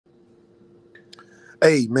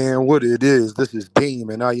Hey man, what it is? This is Deem,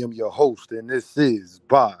 and I am your host, and this is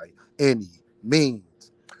By Any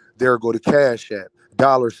Means. There go to Cash App,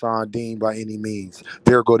 $ Dean by any means.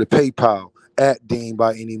 There go to PayPal at Dean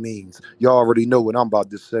by any means. Y'all already know what I'm about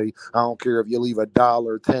to say. I don't care if you leave $1,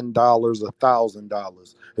 $10,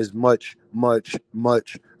 $1,000. It's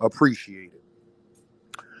much appreciated.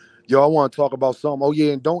 Y'all want to talk about something? Oh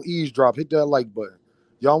yeah, and don't eavesdrop. Hit that like button.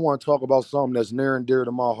 Y'all want to talk about something that's near and dear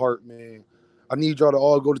to my heart, man. I need y'all to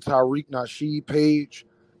all go to tariqnasheed page,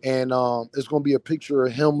 and it's gonna be a picture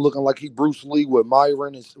of him looking like he Bruce Lee with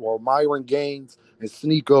Myron or myrongaines and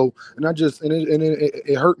Sneako, and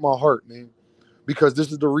it hurt my heart, man, because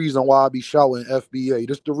this is the reason why I be shouting FBA.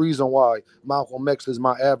 This is the reason why Malcolm X is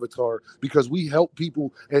my avatar, because we help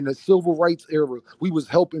people in the civil rights era. We was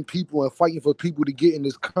helping people and fighting for people to get in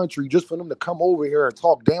this country just for them to come over here and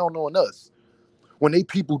talk down on us. When they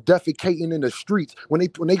people defecating in the streets, when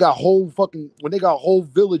they got whole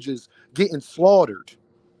villages getting slaughtered.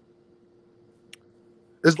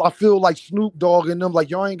 I feel like Snoop Dogg and them,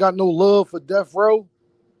 like y'all ain't got no love for death row.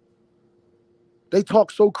 They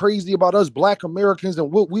talk so crazy about us black Americans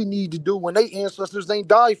and what we need to do when they ancestors ain't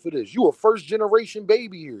died for this. You a first generation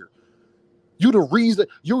baby here. You the reason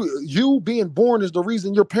you being born is the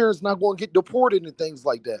reason your parents not going to get deported and things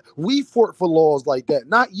like that. We fought for laws like that,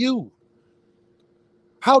 not you.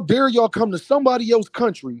 How dare y'all come to somebody else's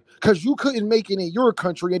country because you couldn't make it in your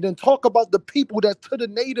country and then talk about the people that's to the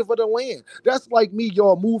native of the land? That's like me,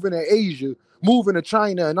 y'all moving to Asia, moving to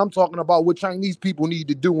China, and I'm talking about what Chinese people need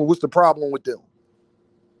to do and what's the problem with them.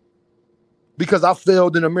 Because I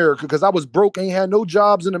failed in America, because I was broke, ain't had no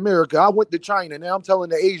jobs in America. I went to China. Now I'm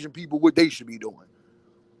telling the Asian people what they should be doing.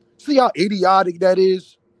 See how idiotic that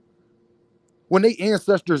is? When their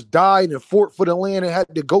ancestors died and fought for the land and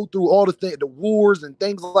had to go through all the wars and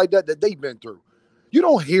things like that they've been through. You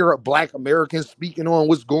don't hear black Americans speaking on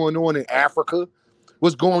what's going on in Africa,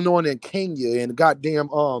 what's going on in Kenya and goddamn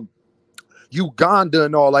Uganda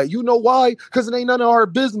and all that. You know why? Because it ain't none of our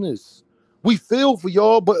business. We feel for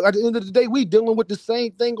y'all, but at the end of the day, we dealing with the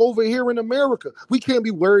same thing over here in America. We can't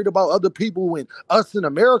be worried about other people when us in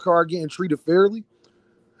America are getting treated fairly.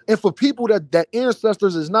 And for people that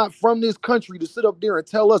ancestors is not from this country to sit up there and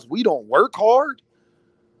tell us we don't work hard.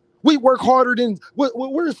 We work harder than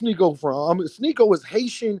where's Sneako from? Sneako is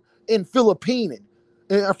Haitian and Filipino,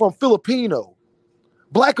 and from Filipino.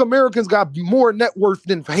 Black Americans got more net worth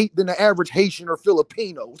than the average Haitian or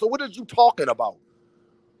Filipino. So what are you talking about?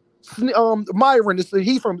 Myron,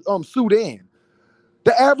 he from Sudan.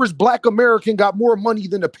 The average black American got more money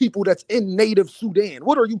than the people that's in native Sudan.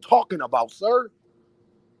 What are you talking about, sir?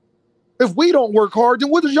 If we don't work hard,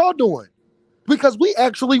 then what is y'all doing? Because we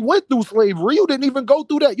actually went through slavery. You didn't even go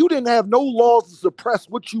through that. You didn't have no laws to suppress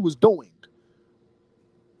what you was doing.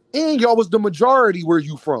 And y'all was the majority where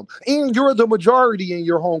you from. And you're the majority in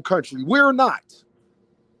your home country. We're not.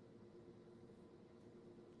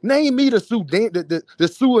 Name me the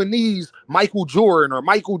Sudanese Michael Jordan or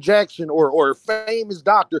Michael Jackson or famous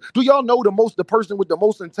doctor. Do y'all know the person with the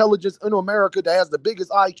most intelligence in America that has the biggest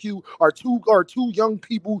IQ are two young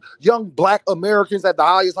people, young black Americans at the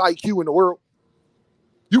highest IQ in the world?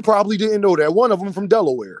 You probably didn't know that. One of them from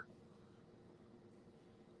Delaware.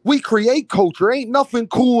 We create culture. Ain't nothing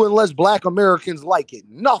cool unless black Americans like it.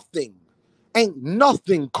 Nothing. Ain't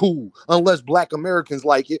nothing cool unless black Americans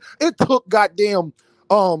like it. It took goddamn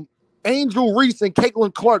Angel Reese and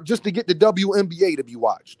Caitlin Clark just to get the WNBA to be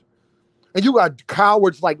watched. And you got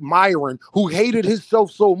cowards like Myron who hated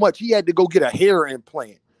himself so much he had to go get a hair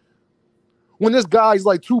implant. When this guy's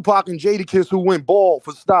like Tupac and Jadakiss who went bald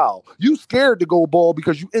for style, you scared to go bald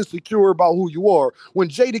because you insecure about who you are. When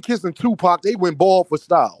Jadakiss and Tupac, they went bald for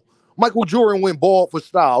style. Michael Jordan went bald for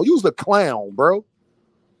style. You was a clown, bro.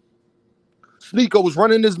 Sneako was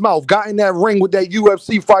running his mouth, got in that ring with that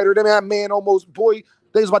UFC fighter. Then that man almost, boy,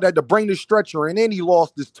 they was about to have to bring the stretcher, and then he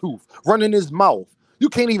lost his tooth, running his mouth. You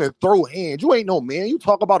can't even throw hands. You ain't no man. You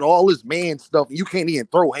talk about all this man stuff, and you can't even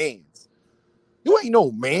throw hands. You ain't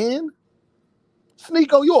no man.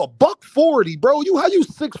 Sneako, you a $140, bro. How you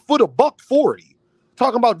 6 foot a $140?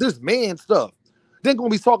 Talking about this man stuff. Then gonna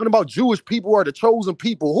be talking about Jewish people are the chosen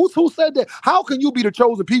people. Who said that? How can you be the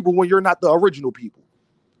chosen people when you're not the original people?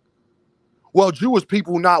 Well, Jewish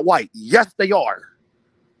people not white. Yes, they are.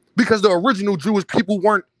 Because the original Jewish people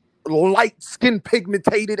weren't light skin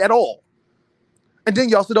pigmented at all. And then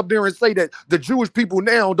y'all sit up there and say that the Jewish people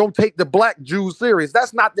now don't take the black Jews serious.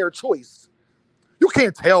 That's not their choice. You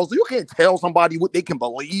can't tell somebody what they can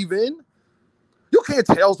believe in. You can't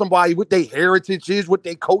tell somebody what their heritage is, what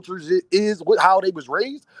their culture is, how they was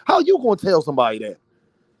raised. How you gonna tell somebody that?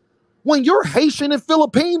 When you're Haitian and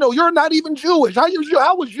Filipino, you're not even Jewish. How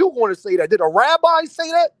was you going to say that? Did a rabbi say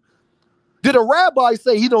that? Did a rabbi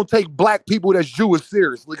say he don't take black people that's Jewish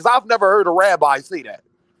seriously? Because I've never heard a rabbi say that.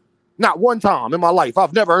 Not one time in my life.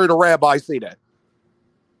 I've never heard a rabbi say that.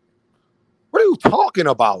 What are you talking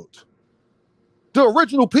about? The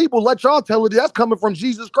original people, let y'all tell it, that's coming from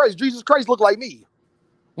Jesus Christ. Jesus Christ looked like me.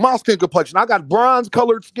 My skin complexion, I got bronze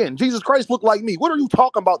colored skin. Jesus Christ looked like me. What are you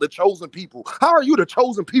talking about, the chosen people? How are you the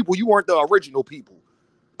chosen people? You weren't the original people.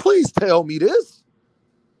 Please tell me this.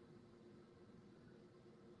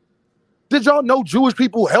 Did y'all know Jewish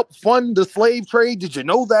people helped fund the slave trade? Did you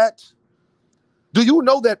know that? Do you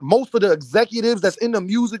know that most of the executives that's in the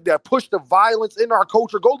music that push the violence in our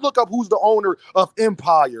culture, go look up who's the owner of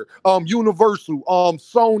Empire, Universal,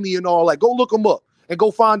 Sony and all that. Go look them up and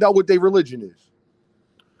go find out what their religion is.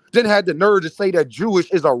 Then had the nerve to say that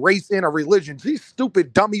Jewish is a race and a religion. These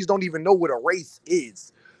stupid dummies don't even know what a race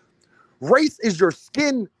is. Race is your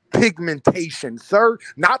skin pigmentation, sir,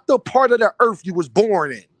 not the part of the earth you was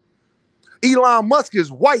born in. Elon Musk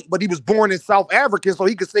is white, but he was born in South Africa, so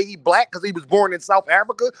he could say he black because he was born in South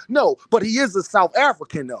Africa? No, but he is a South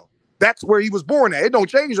African, though. That's where he was born at. It don't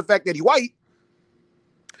change the fact that he white.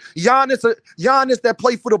 Giannis that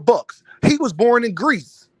played for the Bucks, he was born in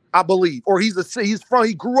Greece, I believe, or he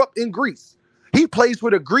grew up in Greece. He plays for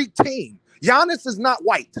the Greek team. Giannis is not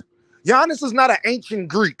white. Giannis is not an ancient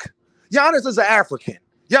Greek. Giannis is an African.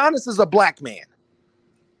 Giannis is a black man.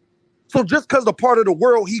 So just because the part of the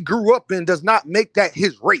world he grew up in does not make that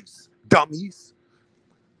his race, dummies.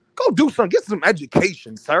 Go do something. Get some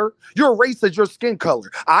education, sir. Your race is your skin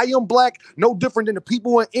color. I am black, no different than the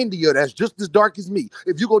people in India that's just as dark as me.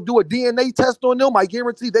 If you go do a DNA test on them, I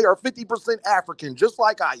guarantee they are 50% African, just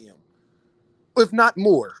like I am, if not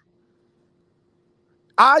more.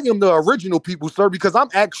 I am the original people, sir, because I'm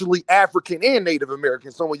actually African and Native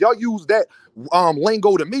American. So when y'all use that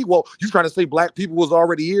lingo to me, well, you trying to say black people was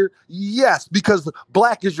already here? Yes, because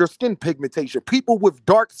black is your skin pigmentation. People with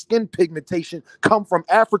dark skin pigmentation come from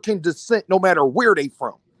African descent, no matter where they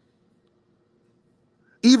from.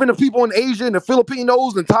 Even the people in Asia and the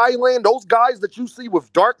Filipinos and Thailand, those guys that you see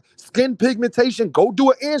with dark skin pigmentation, go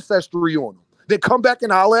do an ancestry on them. Then come back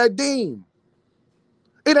and holler at Dean.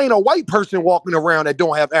 It ain't a white person walking around that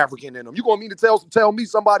don't have African in them. You gonna mean to tell me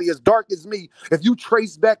somebody as dark as me, if you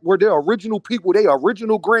trace back where their original people, their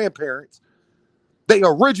original grandparents,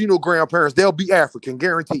 they'll be African,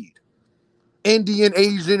 guaranteed. Indian,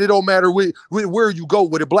 Asian, it don't matter where you go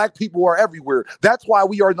with it. Black people are everywhere. That's why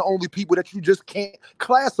we are the only people that you just can't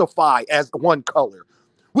classify as one color.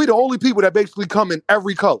 We the only people that basically come in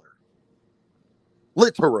every color.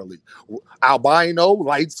 Literally. Albino,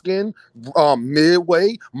 light skin,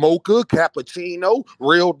 midway, mocha, cappuccino,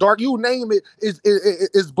 real dark, you name it,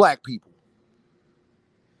 is black people.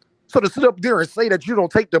 So to sit up there and say that you don't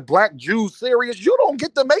take the black Jews serious, you don't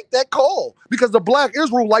get to make that call, because the black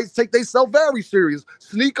Israelites take themselves very serious.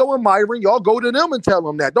 Sneako and Myron, y'all go to them and tell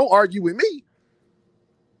them that. Don't argue with me.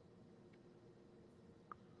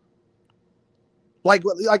 Like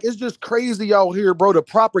it's just crazy out here, bro, the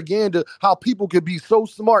propaganda, how people could be so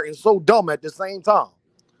smart and so dumb at the same time.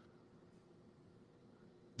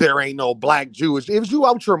 There ain't no black Jewish. If you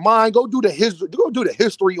out your mind, go do the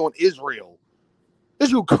history on Israel.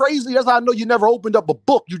 Is you crazy? That's how I know you never opened up a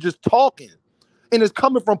book. You just talking. And it's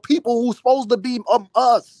coming from people who's supposed to be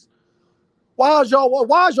us. Why is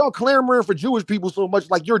y'all clamoring for Jewish people so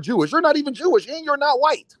much like you're Jewish? You're not even Jewish and you're not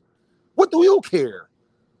white. What do you care?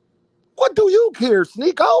 What do you care,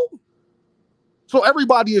 Sneako? So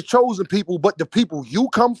everybody is chosen people, but the people you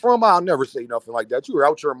come from, I'll never say nothing like that. You're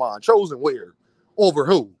out your mind. Chosen where? Over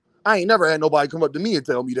who? I ain't never had nobody come up to me and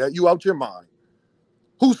tell me that. You out your mind.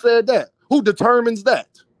 Who said that? Who determines that?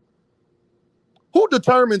 Who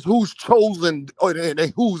determines who's chosen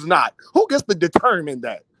and who's not? Who gets to determine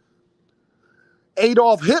that?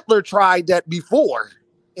 Adolf Hitler tried that before,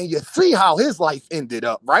 and you see how his life ended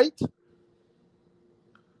up, right?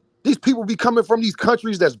 These people be coming from these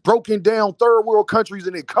countries that's broken down, third world countries,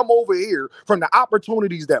 and they come over here from the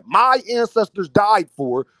opportunities that my ancestors died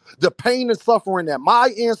for, the pain and suffering that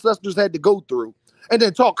my ancestors had to go through, and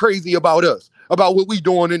then talk crazy about us, about what we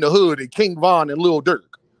doing in the hood and King Von and Lil Durk.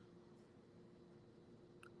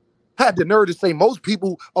 Had the nerve to say most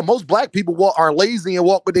black people are lazy and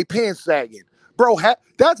walk with their pants sagging. Bro,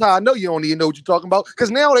 that's how I know you don't even know what you're talking about,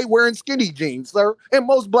 because now they wearing skinny jeans, sir, and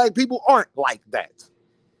most black people aren't like that.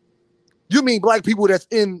 You mean black people that's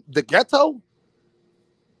in the ghetto?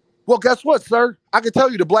 Well, guess what, sir? I can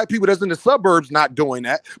tell you the black people that's in the suburbs not doing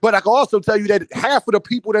that, but I can also tell you that half of the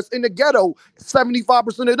people that's in the ghetto,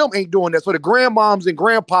 75% of them ain't doing that. So the grandmoms and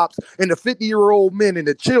grandpops and the 50-year-old men and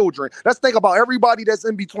the children, let's think about everybody that's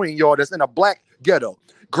in between, y'all, that's in a black ghetto.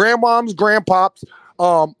 Grandmoms, grandpops,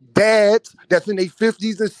 dads that's in their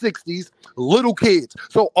 50s and 60s, little kids.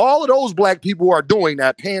 So all of those black people are doing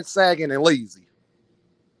that, pants sagging and lazy.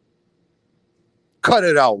 Cut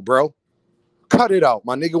it out, bro. Cut it out,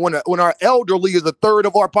 my nigga. When our elderly is a third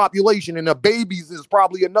of our population and the babies is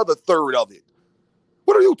probably another third of it.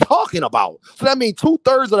 What are you talking about? So that means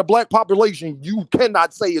 2/3 of the black population you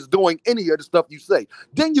cannot say is doing any of the stuff you say.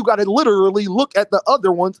 Then you got to literally look at the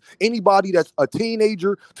other ones, anybody that's a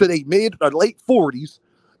teenager to their mid or late 40s,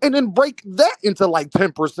 and then break that into like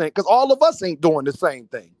 10% because all of us ain't doing the same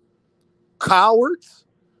thing. Cowards.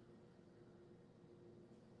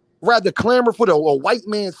 Rather clamor for a white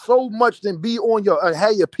man so much than be on your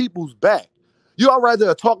have your people's back. Y'all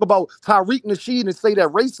rather talk about Tariq and say that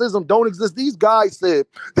racism don't exist. These guys said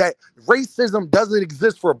that racism doesn't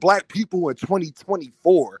exist for black people in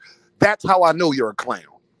 2024. That's how I know you're a clown.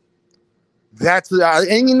 That's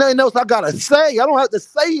ain't nothing else I gotta say. I don't have to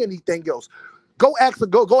say anything else. Go ask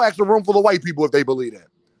a room full of white people if they believe that.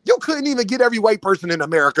 You couldn't even get every white person in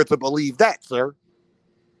America to believe that, sir.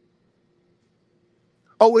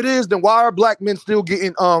 Oh, it is. Then why are black men still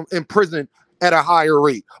getting in prison at a higher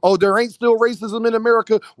rate? Oh, there ain't still racism in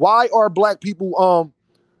America. Why are black people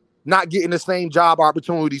not getting the same job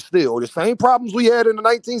opportunities still? The same problems we had in the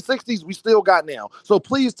 1960s, we still got now. So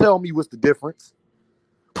please tell me what's the difference.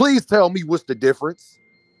 Please tell me what's the difference.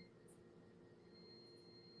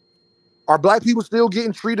 Are black people still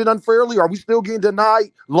getting treated unfairly? Are we still getting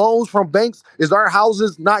denied loans from banks? Is our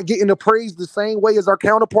houses not getting appraised the same way as our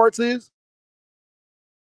counterparts is?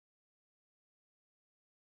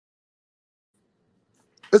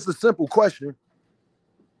 It's a simple question.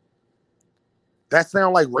 That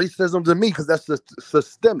sounds like racism to me because that's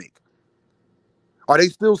systemic. Are they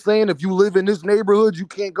still saying if you live in this neighborhood, you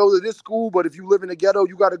can't go to this school, but if you live in the ghetto,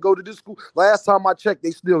 you got to go to this school? Last time I checked,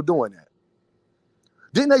 they still doing that.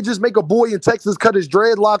 Didn't they just make a boy in Texas cut his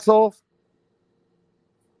dreadlocks off?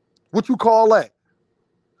 What you call that?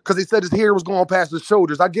 Because they said his hair was going past his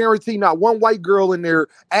shoulders. I guarantee not one white girl in there,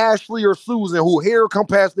 Ashley or Susan, who hair come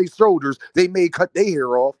past their shoulders, they may cut their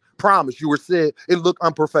hair off. Promise you, or said it looked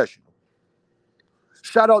unprofessional.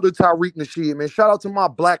 Shout out to tariqnasheed, man. Shout out to my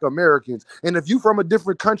black Americans. And if you from a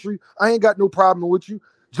different country, I ain't got no problem with you.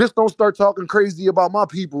 Just don't start talking crazy about my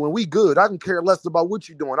people and we good. I can care less about what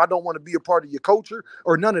you're doing. I don't want to be a part of your culture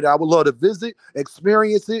or none of that. I would love to visit,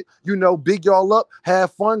 experience it, big y'all up,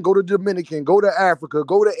 have fun, go to Dominican, go to Africa,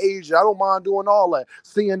 go to Asia. I don't mind doing all that,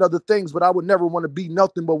 seeing other things, but I would never want to be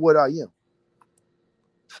nothing but what I am.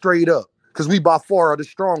 Straight up. Because we by far are the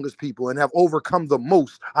strongest people and have overcome the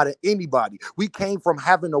most out of anybody. We came from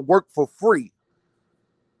having to work for free.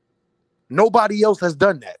 Nobody else has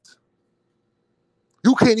done that.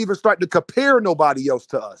 You can't even start to compare nobody else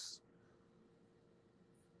to us.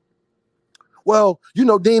 Well,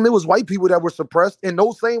 Dean, it was white people that were suppressed, and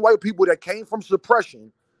those same white people that came from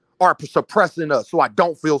suppression are suppressing us. So I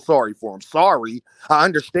don't feel sorry for them. Sorry. I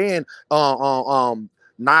understand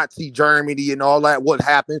Nazi Germany and all that, what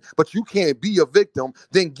happened, but you can't be a victim,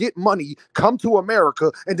 then get money, come to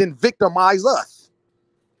America, and then victimize us.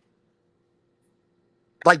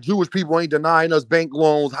 Like Jewish people ain't denying us bank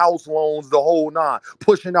loans, house loans, the whole nine,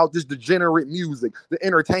 pushing out this degenerate music, the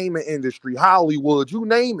entertainment industry, Hollywood, you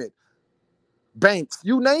name it. Banks,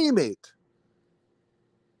 you name it.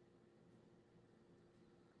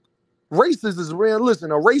 Racist is real.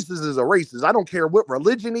 Listen, a racist is a racist. I don't care what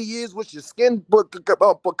religion he is, what's your skin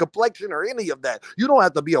complexion, or any of that. You don't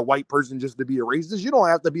have to be a white person just to be a racist. You don't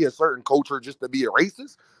have to be a certain culture just to be a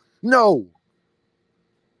racist. No.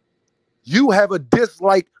 You have a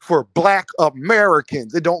dislike for black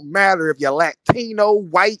Americans. It don't matter if you're Latino,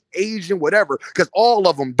 white, Asian, whatever, because all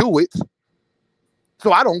of them do it.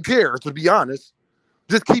 So I don't care, to be honest.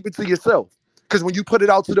 Just keep it to yourself. Because when you put it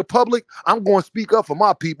out to the public, I'm going to speak up for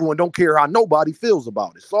my people and don't care how nobody feels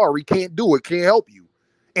about it. Sorry, can't do it, can't help you.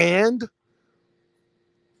 And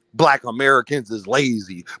black Americans is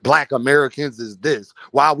lazy. Black Americans is this.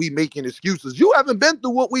 Why are we making excuses? You haven't been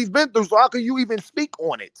through what we've been through, so how can you even speak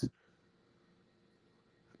on it?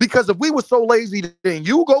 Because if we were so lazy, then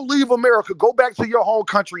you go leave America, go back to your home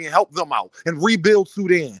country and help them out and rebuild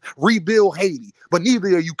Sudan, rebuild Haiti. But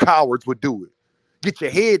neither of you cowards would do it. Get your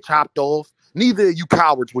head chopped off. Neither of you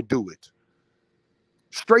cowards would do it.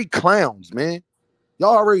 Straight clowns, man.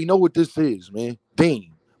 Y'all already know what this is, man.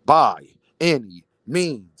 Dean, by any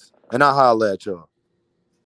means. And I holla at y'all.